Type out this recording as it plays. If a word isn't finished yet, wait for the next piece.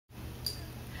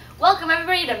Welcome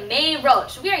everybody to May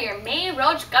Roach. We are your May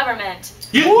Roach government.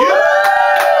 Yeah.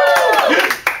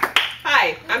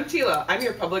 Hi, I'm Tila. I'm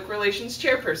your public relations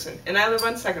chairperson, and I live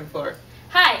on 2nd floor.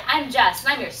 Hi, I'm Jess,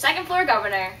 and I'm your 2nd floor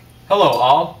governor. Hello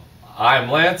all, I'm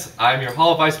Lance. I'm your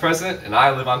hall vice president, and I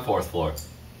live on 4th floor.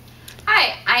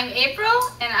 Hi, I'm April,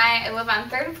 and I live on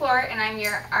 3rd floor, and I'm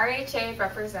your RHA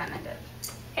representative.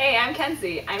 Hey, I'm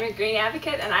Kenzie. I'm your green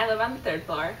advocate, and I live on the 3rd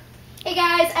floor. Hey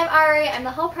guys, I'm Ari. I'm the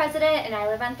hall president, and I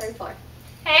live on 3rd floor.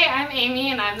 Hey, I'm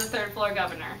Amy, and I'm the 3rd floor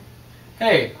governor.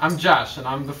 Hey, I'm Josh, and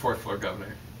I'm the 4th floor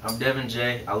governor. I'm Devin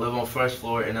J. I live on 1st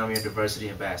floor, and I'm your diversity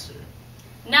ambassador.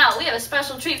 Now, we have a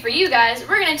special treat for you guys.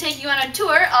 We're going to take you on a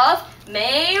tour of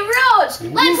May Roach.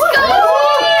 Let's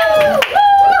go!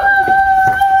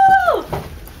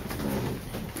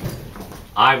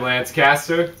 I'm Lance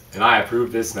Castor, and I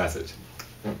approve this message.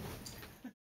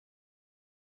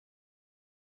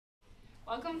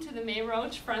 Welcome to the May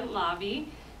Roach front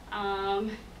lobby.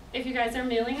 If you guys are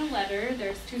mailing a letter,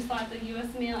 there's 2 slots, the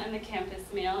U.S. mail and the campus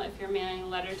mail. If you're mailing a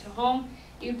letter to home,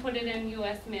 you'd put it in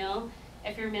U.S. mail.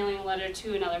 If you're mailing a letter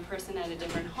to another person at a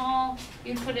different hall,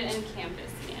 you'd put it in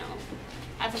campus mail.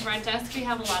 At the front desk, we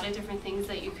have a lot of different things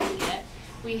that you can get.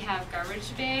 We have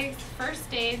garbage bags,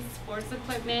 first aid, sports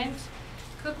equipment,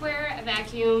 cookware,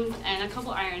 vacuums, and a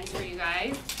couple irons for you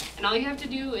guys. And all you have to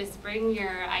do is bring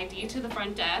your ID to the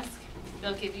front desk.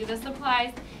 They'll give you the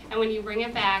supplies, and when you bring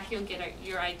it back, you'll get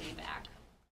your ID back.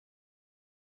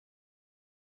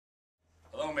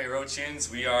 Hello May Roachians,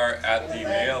 we are at the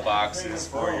mailboxes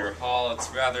for your hall. It's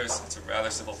a rather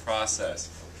simple process.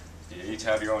 You each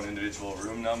have your own individual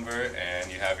room number,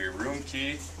 and you have your room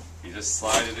key. You just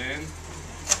slide it in,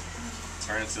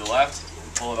 turn it to the left,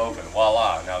 and pull it open.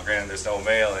 Voila! Now granted there's no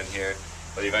mail in here,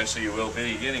 but eventually you will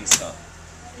be getting some.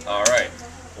 Alright,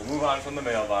 we'll move on from the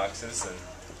mailboxes. And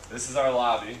this is our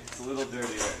lobby. It's a little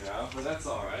dirty right now, but that's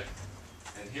alright.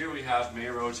 And here we have May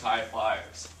Roach High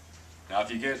Flyers. Now if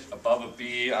you get above a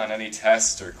B on any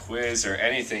test or quiz or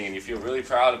anything and you feel really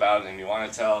proud about it and you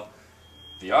want to tell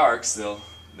the ARCs,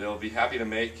 they'll be happy to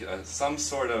make some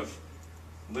sort of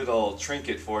little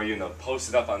trinket for you, and they'll post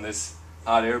it up on this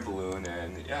hot air balloon,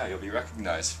 and yeah, you'll be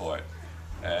recognized for it.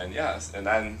 And yeah, and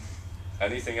then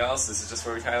anything else, this is just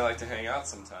where we kind of like to hang out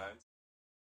sometimes.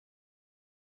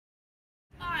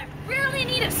 I really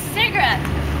need a cigarette.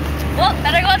 Well,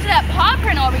 better go up to that paw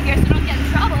print over here so I don't get in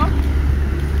trouble.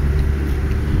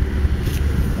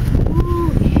 Ooh,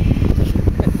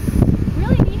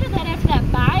 really needed that after that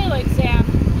bio exam.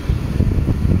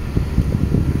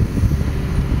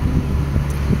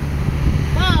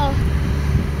 Well,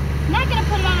 I'm not gonna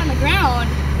put it on the ground.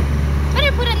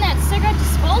 Better put it in that cigarette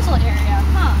disposal area,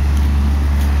 huh?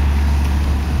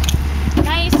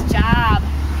 Nice job.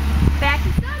 Back to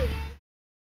studying.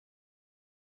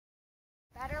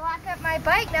 Better lock up my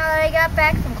bike now that I got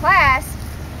back from class.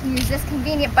 Use this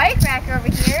convenient bike rack over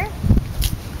here.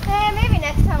 And maybe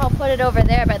next time I'll put it over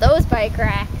there by those bike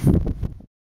racks.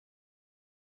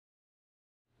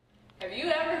 Have you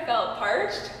ever felt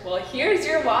parched? Well, here's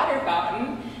your water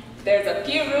fountain. There's a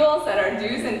few rules that are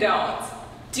do's and don'ts.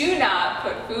 Do not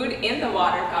put food in the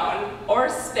water fountain or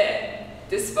spit.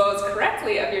 Dispose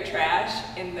correctly of your trash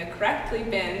in the correctly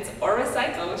bins or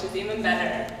recycle, which is even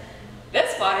better.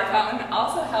 This water fountain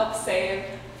also helps save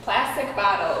plastic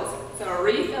bottles, so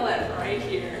refill it right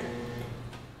here.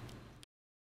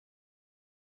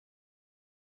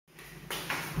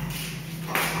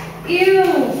 Ew,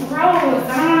 gross.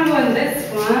 I don't want to go in this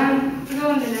one. We'll go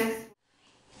in the next one.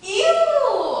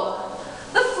 Ew!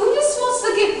 The food is supposed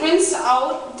to get rinsed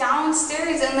out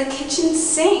downstairs in the kitchen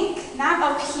sink, not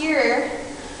up here.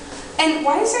 And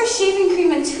why is there shaving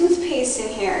cream and toothpaste in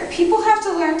here? People have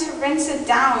to learn to rinse it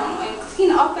down and clean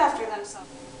up after themselves.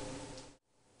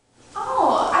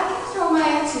 Oh, I can throw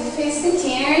my toothpaste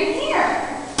container in here,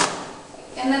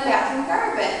 in the bathroom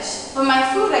garbage. But my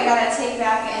food I gotta take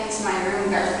back into my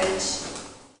room garbage.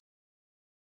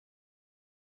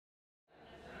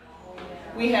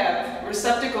 We have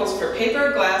receptacles for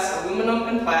paper, glass, aluminum,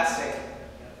 and plastic.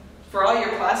 For all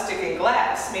your plastic and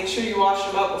glass, make sure you wash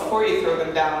them out before you throw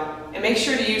them down, and make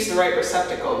sure to use the right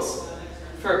receptacles.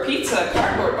 For pizza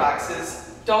cardboard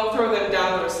boxes, don't throw them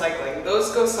down the recycling.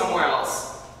 Those go somewhere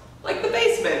else, like the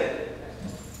basement.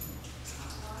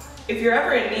 If you're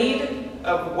ever in need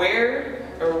of where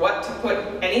or what to put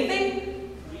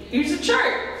anything, use a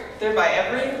chart. They're by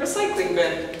every recycling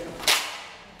bin.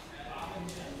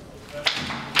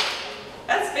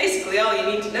 That's basically all you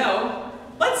need to know.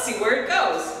 Let's see where it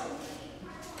goes.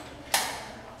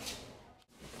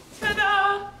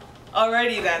 Ta-da!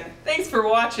 Alrighty then, thanks for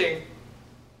watching.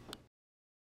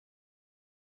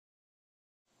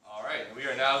 Alright, we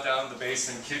are now now down to the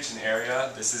basement kitchen area.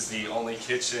 This is the only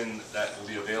kitchen that will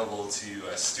be available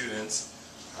to students.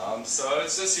 So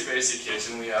it's just your basic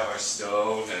kitchen. We have our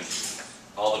stove and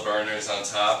all the burners on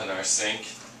top and our sink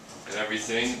and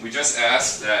everything. We just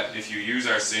ask that if you use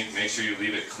our sink, make sure you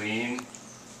leave it clean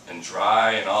and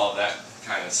dry and all of that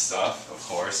kind of stuff. Of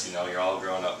course, you know, you're all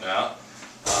grown up now.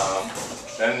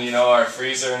 Then, you know, our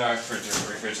freezer and our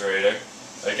refrigerator.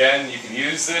 Again, you can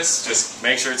use this, just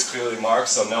make sure it's clearly marked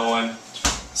so no one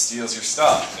steals your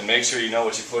stuff. And make sure you know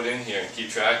what you put in here and keep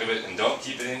track of it, and don't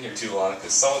keep it in here too long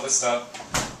because some of the stuff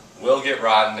will get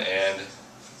rotten and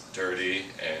dirty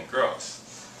and gross.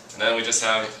 And then we just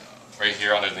have, right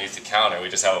here underneath the counter, we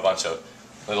just have a bunch of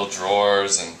little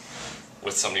drawers and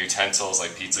with some utensils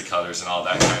like pizza cutters and all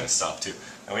that kind of stuff too.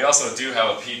 And we also do have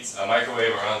a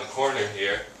microwave around the corner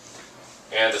here,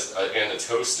 and a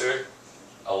toaster,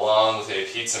 along with a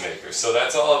pizza maker. So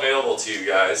that's all available to you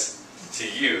guys to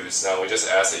use. Now we just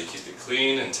ask that you keep it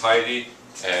clean and tidy,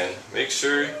 and make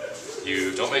sure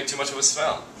you don't make too much of a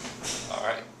smell.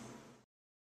 Alright.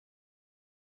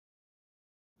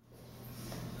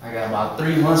 I got about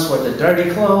 3 months worth of dirty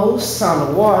clothes. Time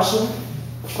to wash them.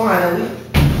 Finally.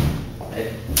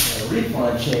 A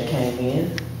refund check came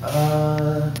in.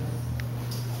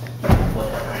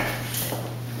 Whatever.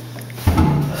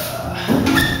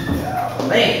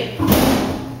 Man.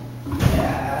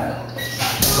 Yeah.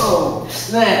 Oh,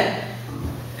 snap.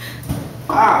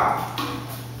 Wow.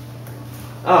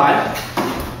 Alright.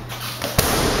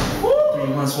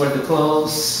 3 months worth of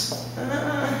clothes.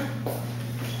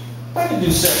 I can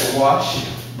do separate wash.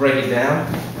 Break it down.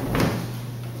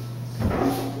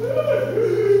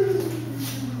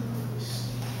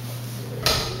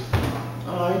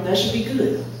 Alright, that should be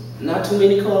good. Not too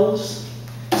many clothes.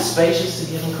 Spacious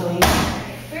to get them clean.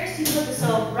 First you put the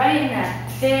soap right in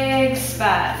that big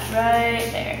spot, right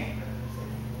there.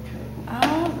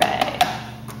 Alright.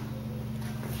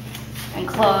 And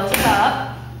close it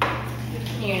up.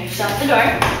 You're gonna shut the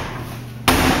door.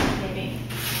 Maybe.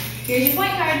 Here's your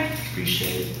point card.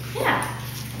 Appreciate it. Yeah.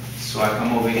 So I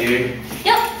come over here,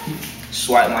 Yep.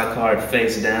 swipe my card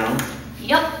face down.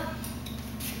 Yep.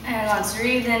 And let's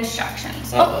read the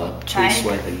instructions. Uh-oh. Try Please it.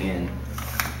 swipe again.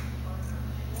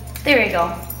 There we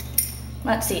go.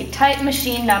 Let's see. Type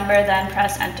machine number, then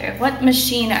press enter. What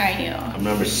machine are you? I'm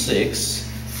number 6.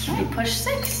 Alright, push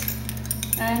 6.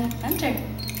 And enter.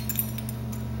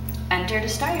 Enter to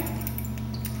start.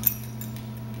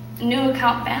 New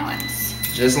account balance.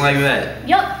 Just like that.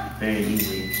 Yup. Very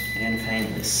easy and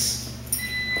painless.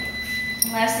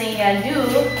 Last thing you gotta do,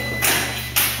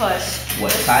 push.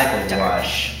 What type of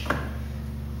wash?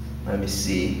 Let me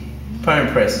see. Perm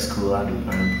press is cool. I'll do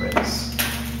perm press.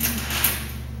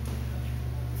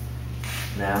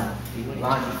 Now, you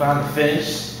found the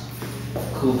finish.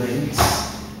 Cool beans.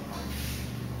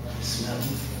 Smell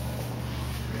them.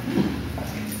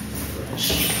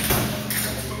 Fresh.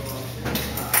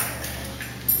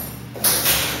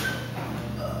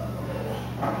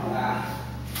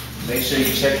 Make sure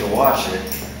you check the washer.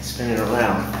 Spin it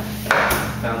around.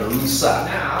 Found a loose sock.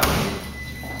 Now,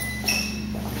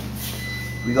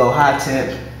 we go high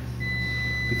temp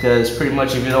because pretty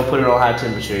much if you don't put it on high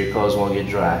temperature, your clothes won't get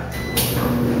dry.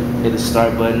 Hit the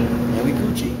start button and we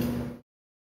Gucci.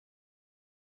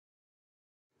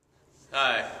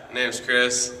 Hi, my name's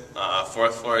Chris,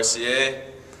 4th floor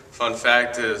CA. Fun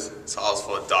fact is, this hall is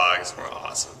full of dogs. We're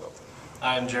awesome.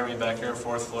 I'm Jeremy Becker,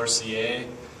 4th floor CA,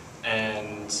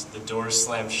 and the doors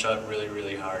slam shut really,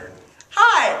 really hard.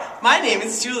 Hi, my name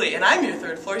is Julie, and I'm your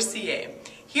 3rd floor CA.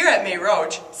 Here at May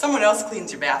Roach, someone else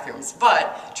cleans your bathrooms,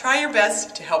 but try your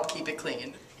best to help keep it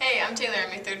clean. Hey, I'm Taylor.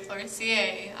 I'm your 3rd floor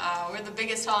CA. We're the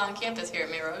biggest hall on campus here at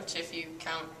May Roach, if you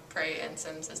count Prey and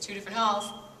Sims as 2 different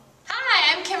halls.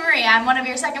 Hi, I'm Kim Marie. I'm one of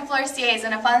your 2nd floor CAs,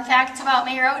 and a fun fact about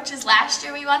May Roach is last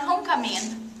year we won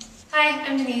homecoming. Hi,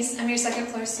 I'm Denise. I'm your 2nd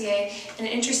floor CA, and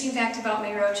an interesting fact about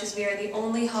May Roach is we are the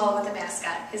only hall with a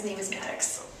mascot. His name is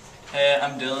Maddox. Hey,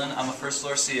 I'm Dylan. I'm a 1st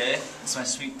floor CA. It's my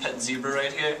sweet pet zebra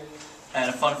right here. And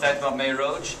a fun fact about May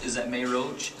Roach is that May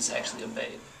Roach is actually a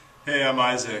bait. Hey, I'm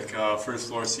Isaac, 1st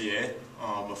floor CA.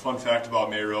 A fun fact about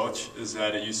May Roach is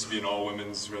that it used to be an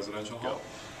all-women's residential hall.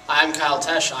 I'm Kyle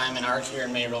Tesh. I'm an ARC here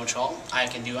in May Roach Hall. I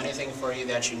can do anything for you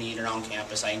that you need around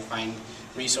campus. I can find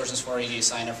resources for you,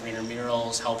 sign up for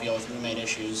intramurals, help you out with roommate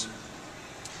issues.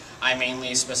 I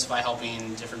mainly specify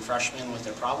helping different freshmen with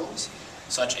their problems,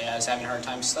 such as having a hard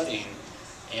time studying.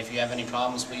 If you have any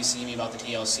problems, please see me about the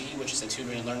TLC, which is the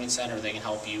Tutoring and Learning Center. They can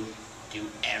help you do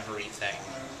everything.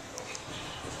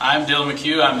 I'm Dylan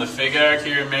McHugh. I'm the FIG ARC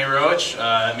here in May Roach.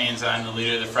 That means I'm the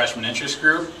leader of the freshman interest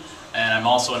group. And I'm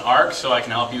also an ARC, so I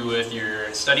can help you with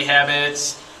your study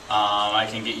habits, I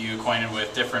can get you acquainted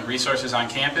with different resources on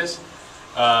campus.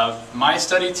 My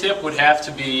study tip would have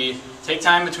to be take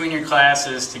time between your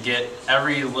classes to get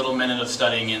every little minute of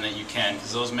studying in that you can,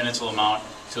 because those minutes will amount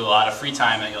to a lot of free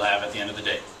time that you'll have at the end of the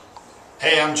day.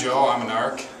 Hey, I'm Joe. I'm an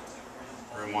ARC,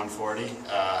 room 140.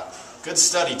 Good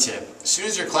study tip. As soon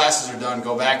as your classes are done,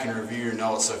 go back and review your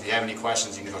notes, so if you have any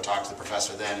questions, you can go talk to the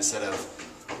professor then instead of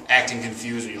acting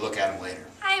confused when you look at them later.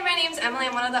 Hi, my name's Emily.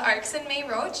 I'm one of the ARCs in May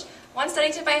Roach. One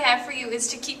study tip I have for you is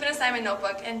to keep an assignment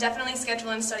notebook and definitely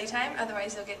schedule in study time,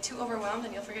 otherwise you'll get too overwhelmed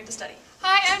and you'll forget to study.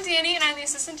 Hi, I'm Danny and I'm the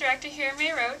assistant director here at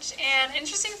May Roach. And an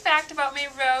interesting fact about May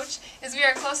Roach is we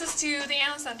are closest to the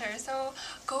Animal Center, so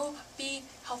go be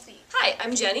healthy. Hi,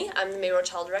 I'm Jenny. I'm the May Roach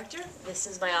Hall Director. This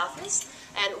is my office.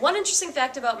 And one interesting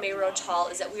fact about May Roach Hall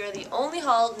is that we are the only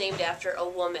hall named after a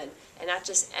woman. And not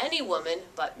just any woman,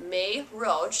 but May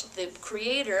Roach, the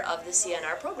creator of the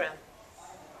CNR program.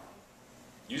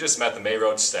 You just met the May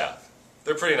Roach staff.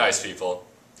 They're pretty nice people.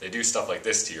 They do stuff like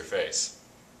this to your face.